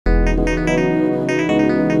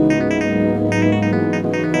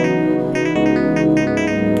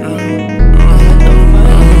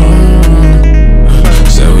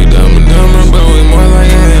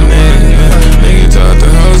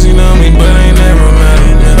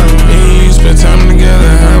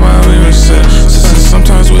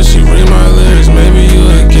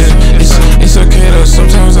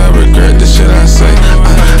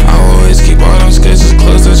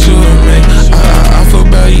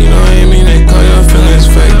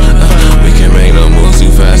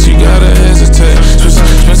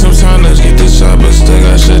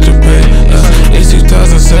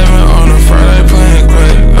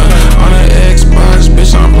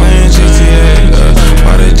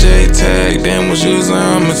when she was like,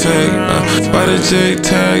 I'ma take. By the J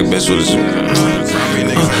tag, bitch with a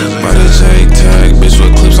by the J tag, bitch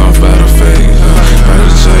with clips on fat or fake. By the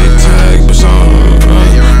J tag, bitch on.